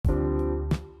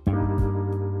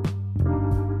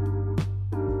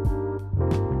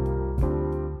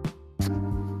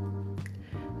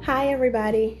Hi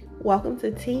everybody, welcome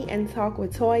to Tea and Talk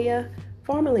with Toya,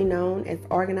 formerly known as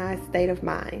Organized State of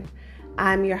Mind.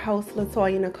 I'm your host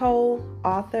LaToya Nicole,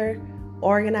 author,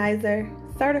 organizer,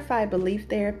 certified belief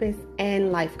therapist,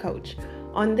 and life coach.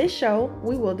 On this show,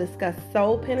 we will discuss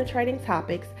soul-penetrating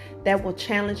topics that will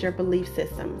challenge your belief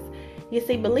systems. You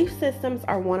see, belief systems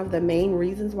are one of the main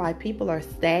reasons why people are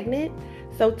stagnant,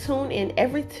 so tune in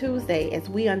every Tuesday as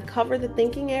we uncover the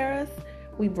thinking errors.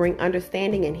 We bring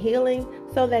understanding and healing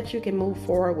so that you can move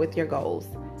forward with your goals.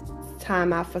 It's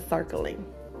time out for circling.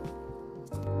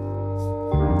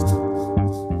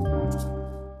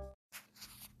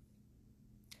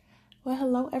 Well,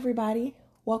 hello everybody.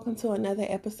 Welcome to another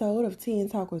episode of Tea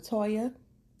and Talk with Toya.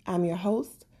 I'm your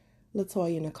host,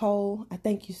 LaToya Nicole. I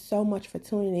thank you so much for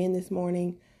tuning in this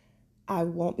morning. I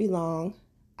won't be long.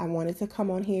 I wanted to come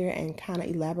on here and kind of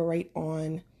elaborate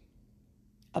on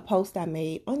a post I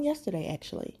made on yesterday,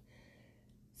 actually.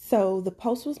 So the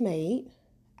post was made.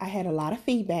 I had a lot of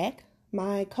feedback.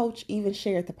 My coach even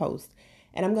shared the post,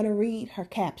 and I'm going to read her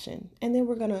caption, and then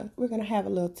we're going to have a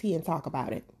little tea and talk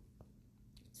about it.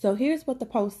 So here's what the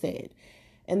post said,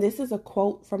 and this is a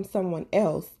quote from someone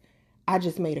else. I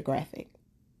just made a graphic.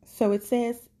 So it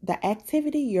says, "The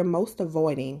activity you're most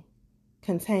avoiding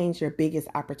contains your biggest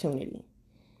opportunity."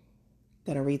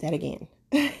 I'm going to read that again.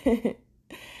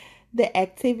 The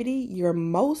activity you're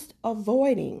most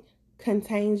avoiding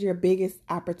contains your biggest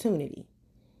opportunity.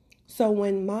 So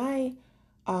when my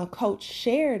coach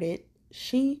shared it,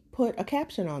 she put a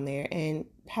caption on there, and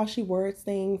how she words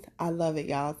things, I love it,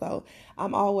 y'all. So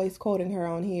I'm always quoting her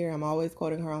on here. I'm always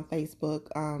quoting her on Facebook.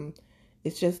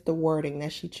 It's just the wording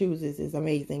that she chooses is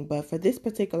amazing. But for this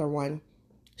particular one,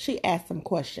 she asked some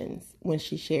questions when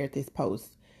she shared this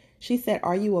post. She said,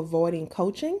 "Are you avoiding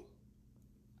coaching?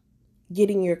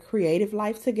 Getting your creative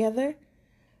life together?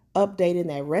 Updating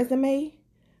that resume?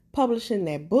 Publishing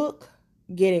that book?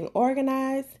 Getting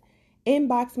organized?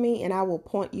 Inbox me and I will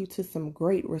point you to some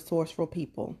great resourceful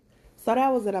people." So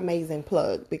that was an amazing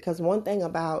plug, because one thing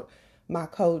about my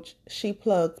coach, she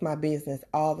plugs my business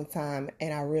all the time,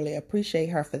 and I really appreciate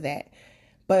her for that.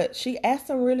 But she asked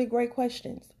some really great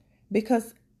questions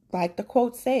because, like the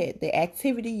quote said, the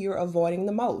activity you're avoiding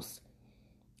the most.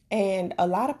 And a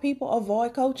lot of people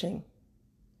avoid coaching.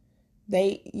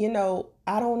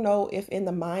 I don't know if in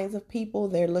the minds of people,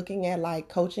 they're looking at like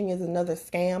coaching is another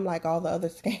scam, like all the other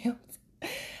scams.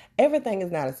 Everything is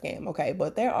not a scam, okay?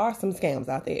 But there are some scams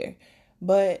out there.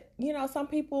 But, some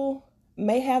people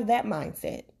may have that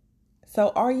mindset. So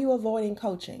are you avoiding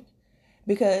coaching?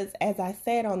 Because as I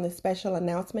said on the special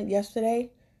announcement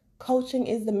yesterday, coaching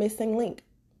is the missing link.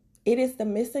 It is the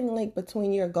missing link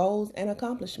between your goals and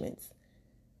accomplishments.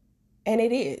 And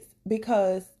it is,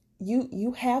 because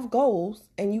you have goals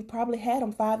and you probably had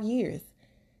them 5 years,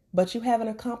 but you haven't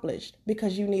accomplished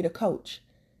because you need a coach.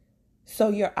 So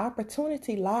your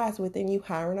opportunity lies within you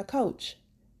hiring a coach,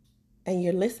 and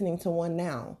you're listening to one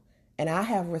now. And I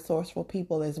have resourceful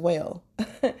people as well.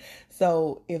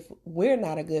 So if we're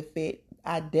not a good fit,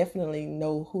 I definitely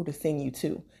know who to send you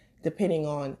to, depending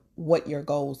on what your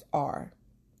goals are.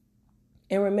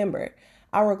 And remember,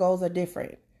 our goals are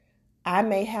different. I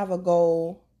may have a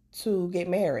goal to get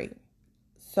married,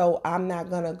 so I'm not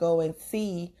going to go and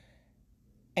see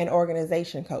an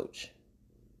organization coach.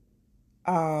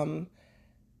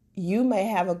 You may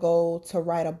have a goal to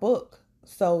write a book,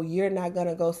 so you're not going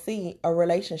to go see a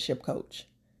relationship coach.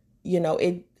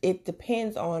 It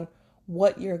depends on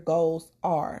what your goals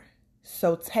are.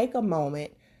 So take a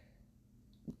moment.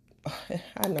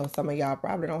 I know some of y'all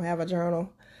probably don't have a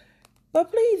journal,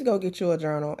 but please go get you a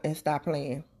journal and stop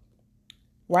playing.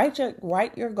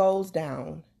 Write your goals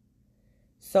down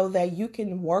so that you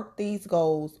can work these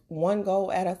goals one goal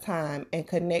at a time and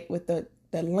connect with the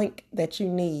link that you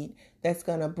need that's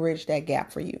going to bridge that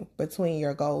gap for you between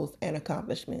your goals and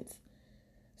accomplishments.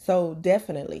 So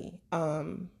definitely,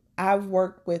 I've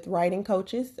worked with writing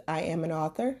coaches. I am an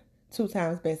author, 2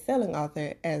 times best-selling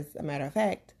author, as a matter of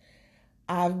fact.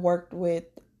 I've worked with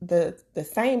the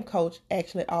same coach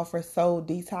actually offers soul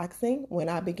detoxing. When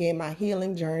I began my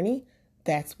healing journey,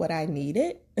 that's what I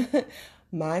needed.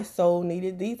 My soul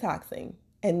needed detoxing.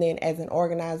 And then as an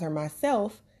organizer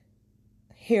myself,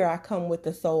 here I come with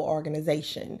the soul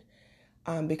organization,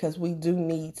 because we do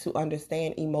need to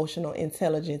understand emotional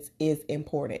intelligence is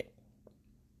important.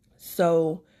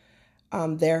 So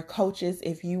there are coaches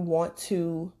if you want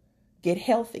to get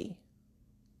healthy.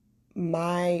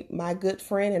 My good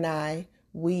friend and I,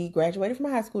 we graduated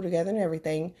from high school together and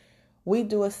everything. We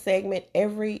do a segment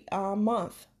every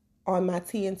month on my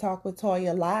Tea and Talk with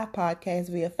Toya live podcast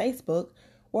via Facebook,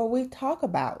 where we talk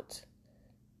about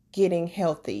getting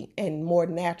healthy and more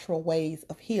natural ways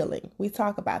of healing. We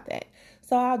talk about that.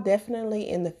 So I'll definitely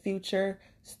in the future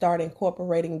start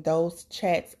incorporating those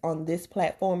chats on this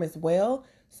platform as well,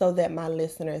 so that my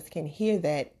listeners can hear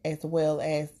that as well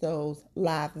as those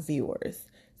live viewers.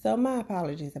 So my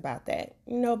apologies about that.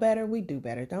 You know better, we do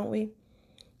better, don't we?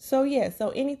 So yeah,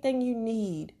 so anything you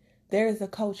need, there is a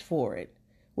coach for it,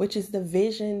 which is the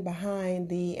vision behind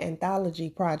the anthology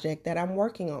project that I'm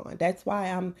working on. That's why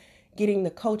I'm getting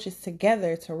the coaches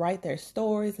together to write their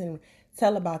stories and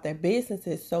tell about their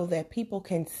businesses so that people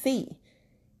can see.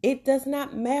 It does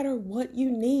not matter what you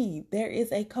need. There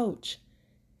is a coach.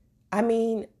 I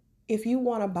mean, if you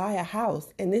want to buy a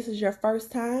house and this is your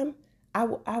first time,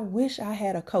 I wish I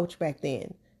had a coach back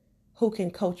then who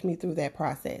can coach me through that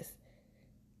process.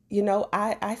 You know,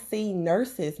 I see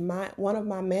nurses, one of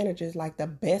my managers, like the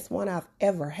best one I've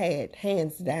ever had,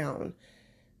 hands down.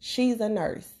 She's a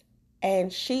nurse,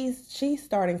 and she's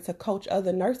starting to coach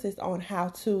other nurses on how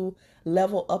to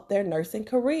level up their nursing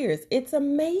careers. It's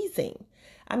amazing.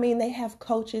 I mean, they have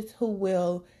coaches who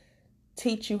will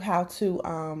teach you how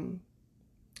to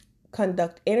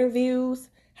conduct interviews,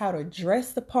 how to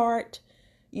dress the part,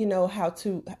 you know, how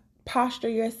to posture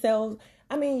yourself.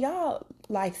 I mean, y'all,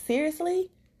 like,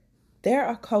 seriously, there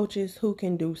are coaches who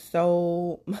can do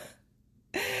so.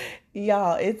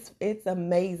 Y'all, it's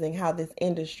amazing how this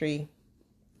industry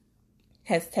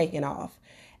has taken off.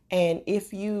 And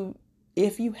if you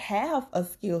have a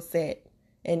skill set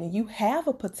and you have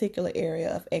a particular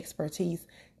area of expertise,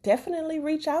 definitely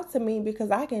reach out to me, because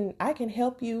I can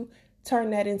help you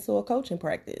turn that into a coaching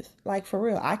practice. Like, for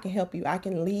real, I can help you. I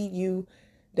can lead you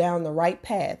down the right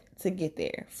path to get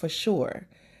there, for sure.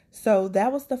 So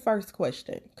that was the first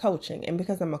question, coaching. And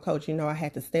because I'm a coach, you know, I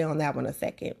had to stay on that one a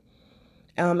second.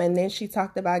 And then she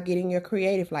talked about getting your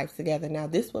creative life together. Now,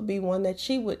 this would be one that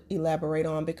she would elaborate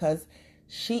on, because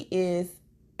she is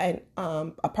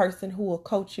a person who will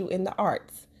coach you in the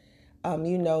arts.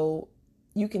 You know,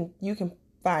 you can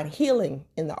find healing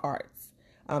in the arts.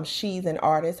 She's an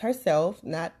artist herself.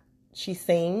 She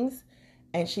sings,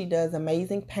 and she does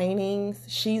amazing paintings.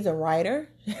 She's a writer.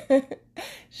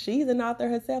 She's an author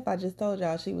herself. I just told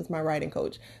y'all she was my writing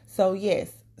coach. So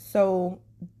yes, so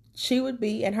she would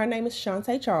be, and her name is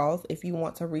Shantae Charles, if you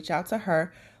want to reach out to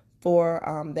her for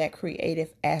that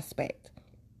creative aspect.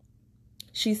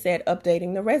 She said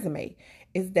updating the resume.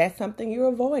 Is that something you're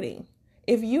avoiding?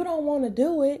 If you don't want to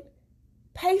do it,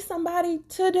 pay somebody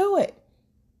to do it.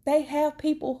 They have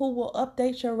people who will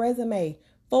update your resume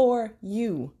for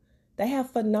you. They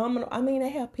have they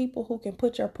have people who can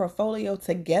put your portfolio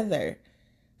together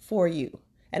for you.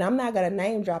 And I'm not going to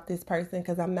name drop this person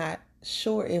because I'm not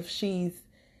sure if she's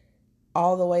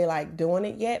all the way like doing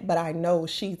it yet, but I know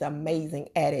she's amazing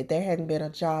at it. There hadn't been a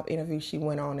job interview she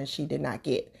went on and she did not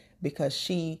get, because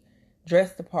she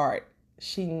dressed the part.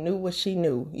 She knew what she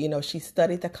knew. You know, she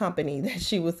studied the company that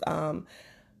she was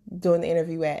doing the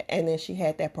interview at, and then she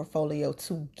had that portfolio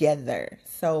together.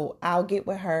 So I'll get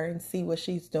with her and see what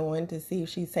she's doing to see if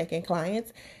she's taking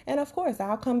clients. And of course,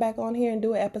 I'll come back on here and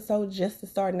do an episode just to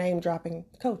start name dropping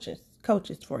coaches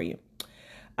for you.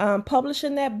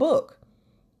 Publishing that book.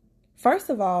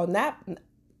 First of all,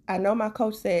 I know my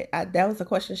coach said that was a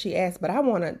question she asked, but I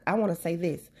want to say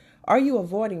this. Are you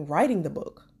avoiding writing the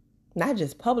book? Not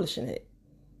just publishing it.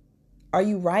 Are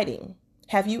you writing?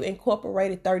 Have you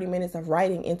incorporated 30 minutes of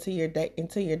writing into your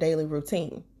daily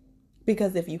routine?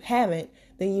 Because if you haven't,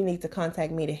 then you need to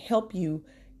contact me to help you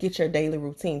get your daily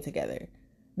routine together.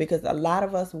 Because a lot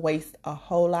of us waste a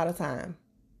whole lot of time.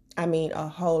 I mean, a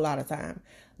whole lot of time.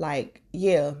 Like,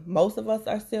 yeah, most of us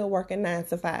are still working 9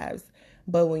 to 5s.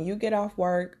 But when you get off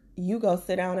work, you go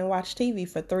sit down and watch TV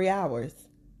for 3 hours.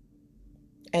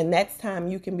 And that's time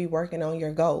you can be working on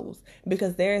your goals.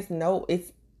 Because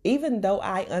even though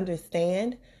I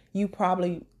understand you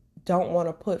probably don't want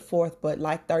to put forth but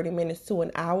like 30 minutes to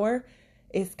an hour,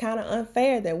 it's kind of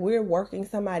unfair that we're working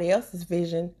somebody else's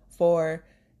vision for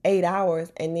 8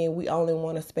 hours and then we only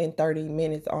want to spend 30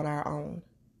 minutes on our own.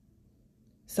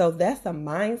 So that's a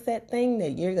mindset thing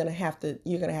that you're gonna have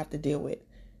to deal with.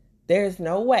 There's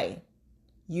no way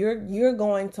you're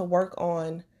going to work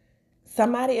on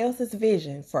somebody else's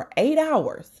vision for 8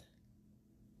 hours.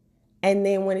 And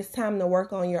then when it's time to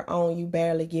work on your own, you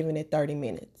barely giving it 30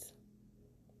 minutes.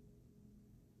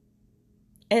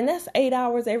 And that's 8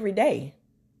 hours every day.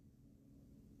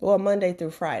 Well, Monday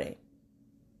through Friday.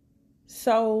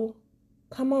 So,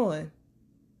 come on.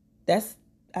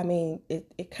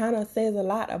 It kind of says a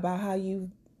lot about how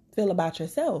you feel about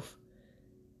yourself.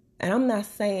 And I'm not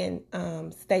saying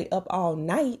stay up all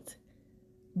night,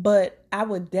 but I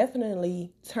would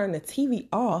definitely turn the TV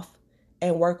off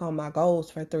and work on my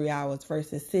goals for 3 hours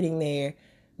versus sitting there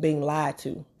being lied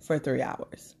to for 3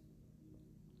 hours.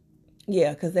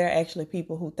 Yeah, because there are actually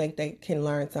people who think they can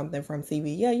learn something from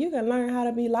TV. Yeah, you can learn how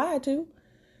to be lied to.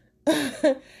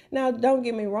 Now, don't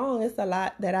get me wrong. It's a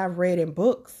lot that I've read in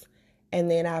books, and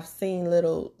then I've seen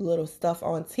little stuff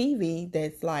on TV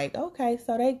that's like, okay,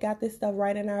 so they got this stuff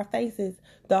right in our faces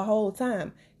the whole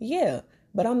time. Yeah,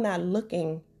 but I'm not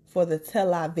looking for the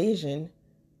television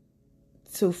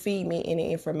to feed me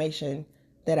any information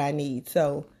that I need.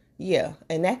 So, yeah,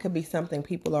 and that could be something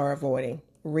people are avoiding.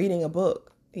 Reading a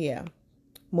book. Yeah.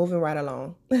 Moving right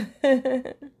along.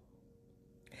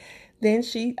 Then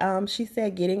she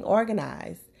said getting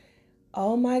organized.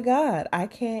 Oh my God, I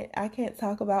can't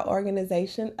talk about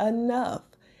organization enough.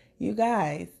 You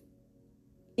guys,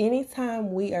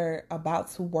 anytime we are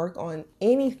about to work on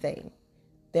anything,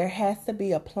 there has to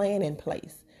be a plan in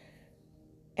place.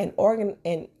 And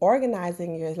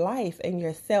organizing your life and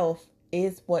yourself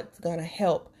is what's going to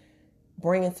help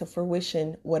bring into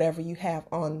fruition whatever you have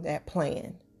on that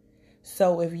plan.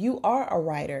 So if you are a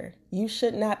writer, you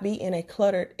should not be in a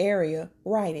cluttered area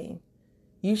writing.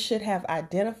 You should have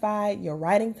identified your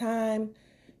writing time.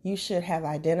 You should have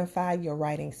identified your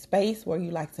writing space, where you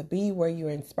like to be, where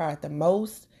you're inspired the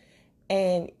most.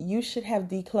 And you should have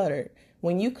decluttered.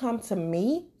 When you come to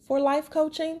me for life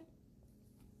coaching,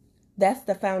 that's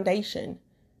the foundation.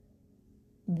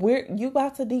 You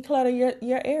about to declutter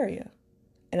your area.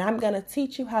 And I'm going to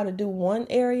teach you how to do one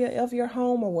area of your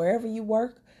home or wherever you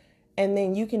work. And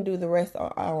then you can do the rest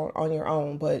on your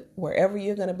own. But wherever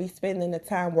you're going to be spending the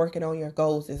time working on your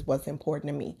goals is what's important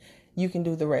to me. You can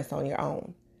do the rest on your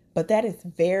own. But that is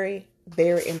very,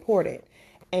 very important.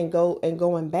 And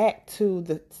going back to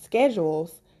the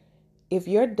schedules, if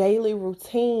your daily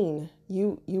routine,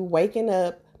 you waking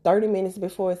up 30 minutes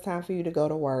before it's time for you to go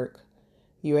to work.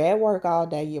 You're at work all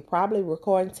day. You're probably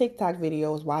recording TikTok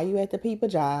videos while you're at the people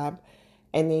job.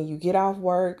 And then you get off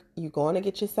work. You're going to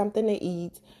get you something to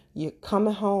eat. You're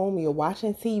coming home, you're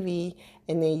watching TV,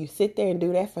 and then you sit there and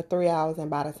do that for 3 hours. And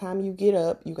by the time you get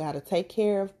up, you got to take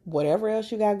care of whatever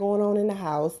else you got going on in the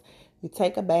house. You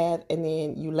take a bath, and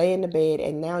then you lay in the bed,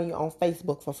 and now you're on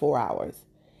Facebook for 4 hours.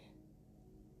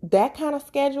 That kind of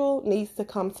schedule needs to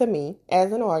come to me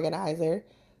as an organizer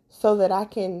so that I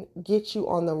can get you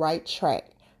on the right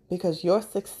track, because your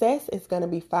success is going to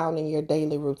be found in your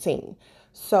daily routine.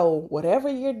 So whatever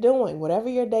you're doing, whatever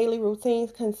your daily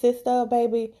routines consist of,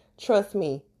 baby, trust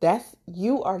me,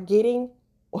 you are getting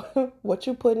what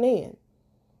you're putting in.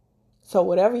 So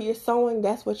whatever you're sowing,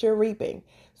 that's what you're reaping.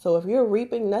 So if you're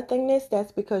reaping nothingness,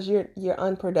 that's because you're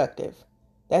unproductive.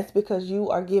 That's because you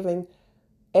are giving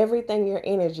everything your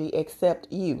energy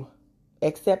except you,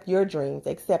 except your dreams,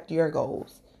 except your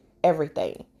goals,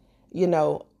 everything.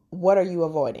 What are you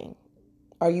avoiding?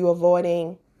 Are you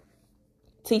avoiding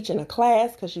teaching a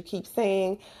class because you keep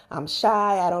saying, I'm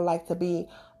shy, I don't like to be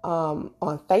on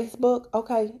Facebook?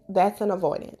 Okay, that's an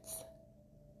avoidance.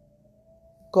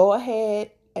 Go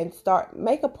ahead and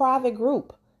make a private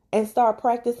group and start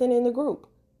practicing in the group.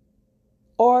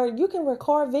 Or you can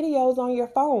record videos on your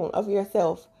phone of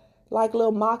yourself, like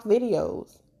little mock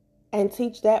videos, and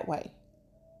teach that way.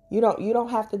 You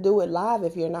don't have to do it live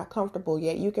if you're not comfortable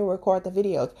yet. You can record the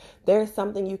videos. There's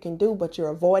something you can do, but you're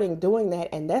avoiding doing that,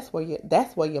 and that's where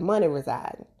your money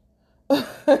resides.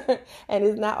 And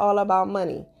it's not all about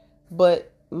money,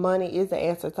 but money is the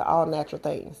answer to all natural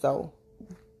things. So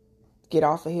get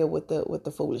off of here with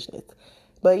the foolishness.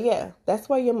 But yeah, that's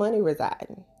where your money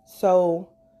resides. So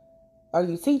are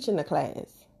you teaching the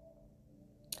class?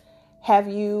 Have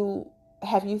you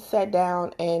sat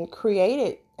down and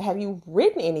created? Have you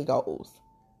written any goals?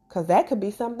 Because that could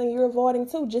be something you're avoiding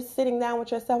too. Just sitting down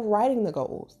with yourself, writing the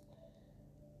goals.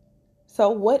 So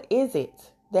what is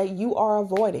it that you are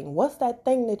avoiding? What's that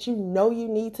thing that you know you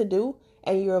need to do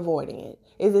and you're avoiding it?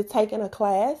 Is it taking a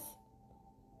class?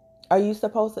 Are you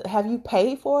supposed to, have you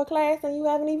paid for a class and you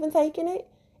haven't even taken it?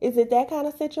 Is it that kind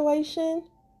of situation?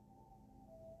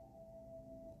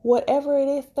 Whatever it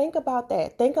is, think about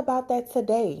that. Think about that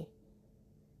today.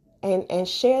 And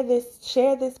share this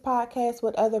podcast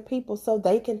with other people so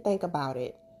they can think about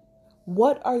it.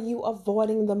 What are you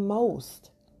avoiding the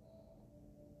most?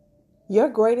 Your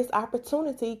greatest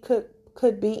opportunity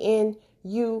could be in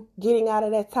you getting out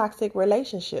of that toxic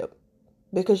relationship,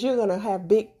 because you're going to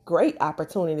have great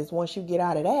opportunities once you get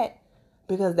out of that,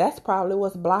 because that's probably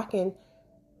what's blocking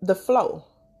the flow.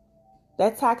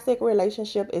 That toxic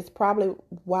relationship is probably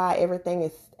why everything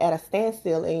is at a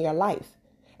standstill in your life.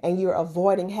 And you're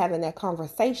avoiding having that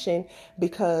conversation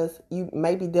because you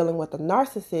may be dealing with a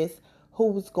narcissist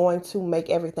who's going to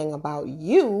make everything about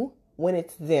you when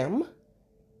it's them.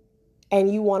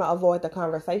 and you want to avoid the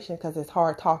conversation because it's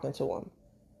hard talking to them.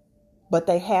 But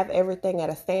they have everything at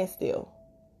a standstill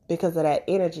because of that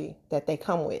energy that they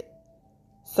come with.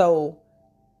 So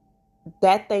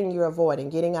that thing you're avoiding,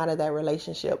 getting out of that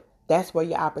relationship, that's where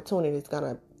your opportunity is going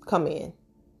to come in.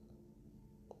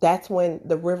 That's when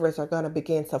the rivers are going to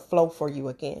begin to flow for you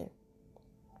again.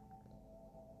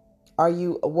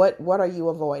 What are you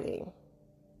avoiding?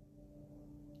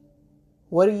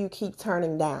 What do you keep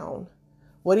turning down?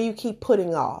 What do you keep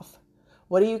putting off?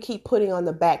 What do you keep putting on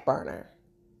the back burner?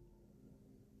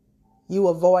 You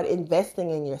avoid investing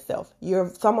in yourself.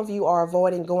 Some of you are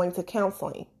avoiding going to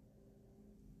counseling.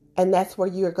 And that's where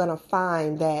you're going to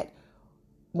find that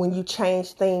when you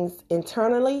change things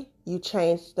internally, you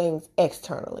change things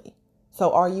externally.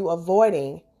 So are you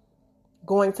avoiding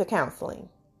going to counseling?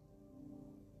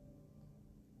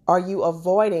 Are you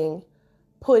avoiding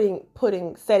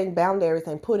setting boundaries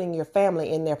and putting your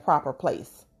family in their proper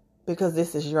place because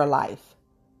this is your life?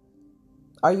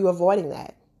 Are you avoiding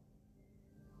that?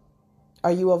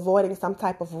 Are you avoiding some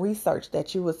type of research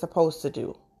that you were supposed to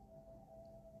do?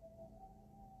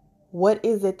 What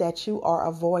is it that you are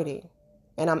avoiding?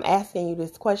 And I'm asking you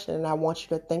this question and I want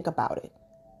you to think about it.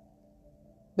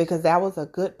 Because that was a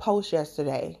good post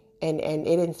yesterday and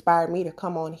it inspired me to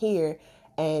come on here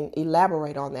and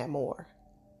elaborate on that more.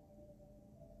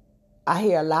 I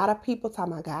hear a lot of people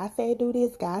talking about God said do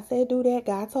this, God said do that,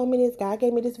 God told me this, God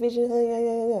gave me this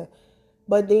vision.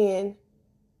 But then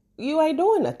you ain't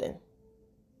doing nothing.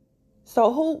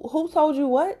 So who told you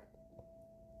what?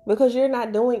 Because you're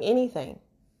not doing anything.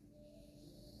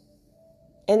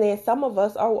 And then some of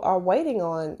us are waiting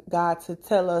on God to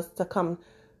tell us to come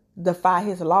defy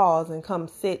his laws and come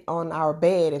sit on our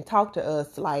bed and talk to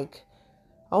us like,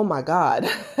 oh my God.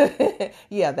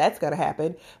 Yeah, that's going to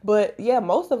happen. But yeah,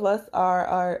 most of us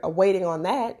are waiting on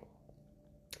that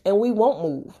and we won't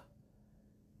move.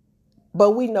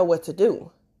 But we know what to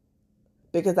do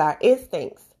because our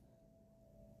instincts,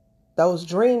 those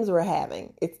dreams we're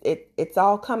having, it's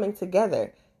all coming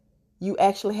together. You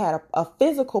actually had a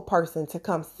physical person to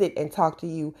come sit and talk to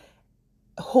you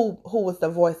who was the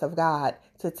voice of God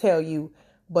to tell you,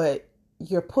 but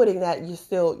you're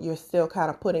still kind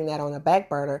of putting that on the back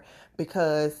burner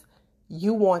because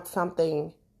you want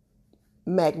something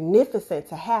magnificent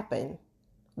to happen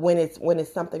when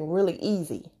it's something really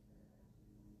easy.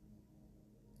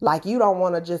 Like you don't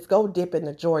want to just go dip in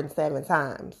the Jordan 7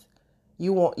 times.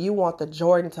 You want the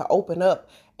Jordan to open up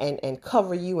and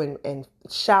cover you and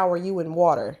shower you in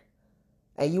water.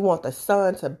 And you want the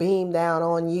sun to beam down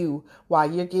on you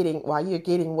while you're getting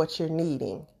what you're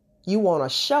needing. You want a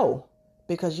show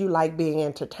because you like being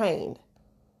entertained.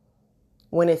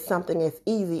 When it's something as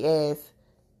easy as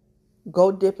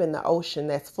go dip in the ocean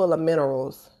that's full of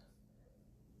minerals.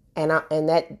 And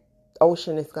that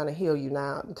ocean is going to heal you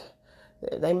now.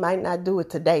 They might not do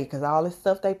it today because all this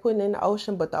stuff they putting in the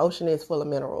ocean, but the ocean is full of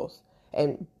minerals.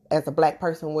 And as a black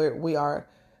person, we are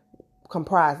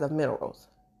comprised of minerals.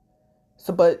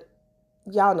 So, but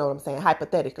y'all know what I'm saying.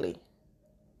 Hypothetically,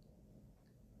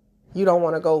 you don't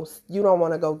want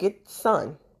to go get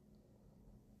sun.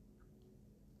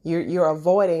 You're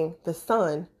avoiding the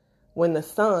sun when the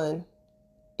sun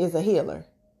is a healer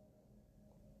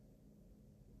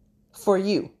for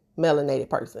you, melanated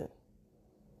person.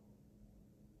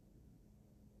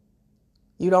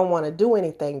 You don't want to do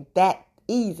anything that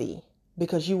easy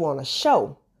because you want to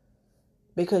show,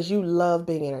 because you love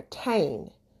being entertained.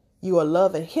 You a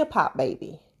love and hip hop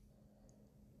baby.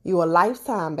 You a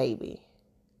Lifetime baby.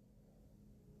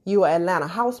 You a Atlanta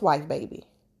housewife baby.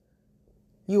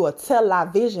 You a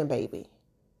television baby.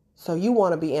 So you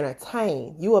want to be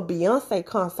entertained. You a Beyonce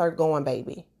concert going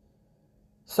baby.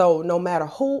 So no matter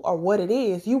who or what it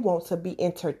is, you want to be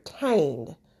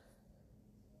entertained.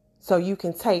 So you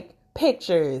can take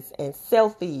pictures and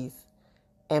selfies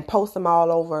and post them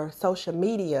all over social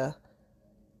media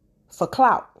for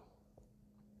clout.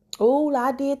 Oh,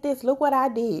 I did this. Look what I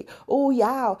did. Oh,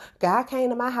 y'all, God came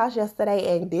to my house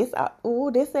yesterday and this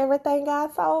everything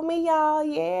God told me, y'all.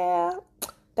 Yeah,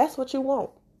 that's what you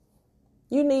want.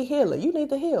 You need healer. You need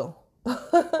to heal.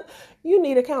 You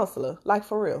need a counselor, like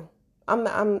for real.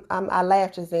 I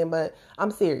laughed just then, but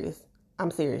I'm serious.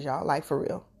 I'm serious, y'all, like for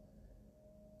real.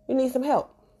 You need some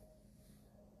help.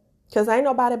 Because ain't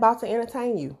nobody about to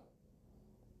entertain you.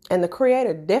 And the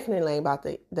creator definitely ain't about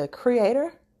the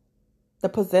creator, the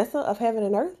possessor of heaven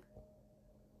and earth.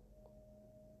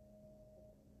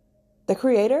 The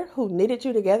creator who knitted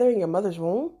you together in your mother's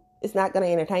womb is not going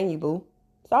to entertain you, boo.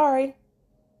 Sorry.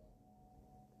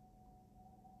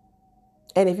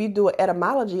 And if you do an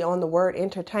etymology on the word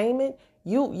entertainment,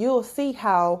 you'll see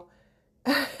how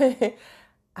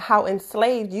how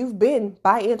enslaved you've been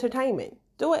by entertainment.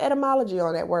 Do an etymology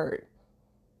on that word.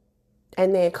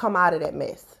 And then come out of that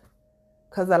mess.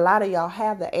 Because a lot of y'all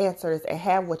have the answers and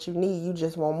have what you need. You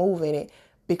just won't move in it.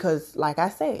 Because, like I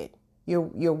said,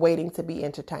 you're waiting to be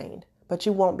entertained. But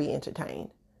you won't be entertained.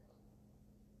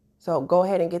 So go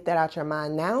ahead and get that out your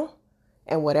mind now.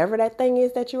 And whatever that thing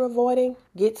is that you're avoiding,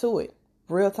 get to it.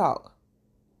 Real talk.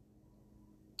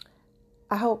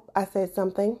 I hope I said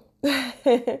something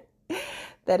that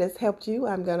has helped you.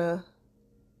 I'm going to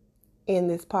end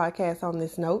this podcast on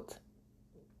this note.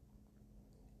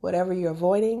 Whatever you're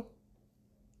avoiding,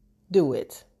 do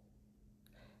it.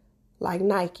 Like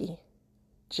Nike,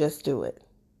 just do it.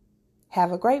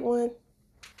 Have a great one.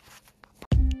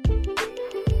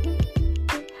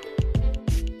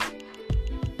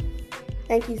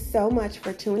 Thank you so much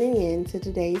for tuning in to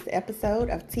today's episode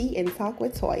of Tea and Talk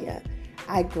with Toya.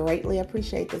 I greatly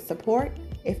appreciate the support.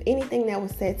 If anything that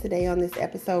was said today on this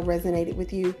episode resonated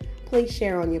with you, please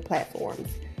share on your platforms.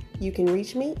 You can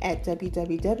reach me at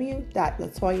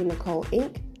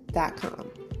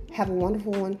www.latoyanicoleinc.com. Have a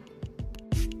wonderful one.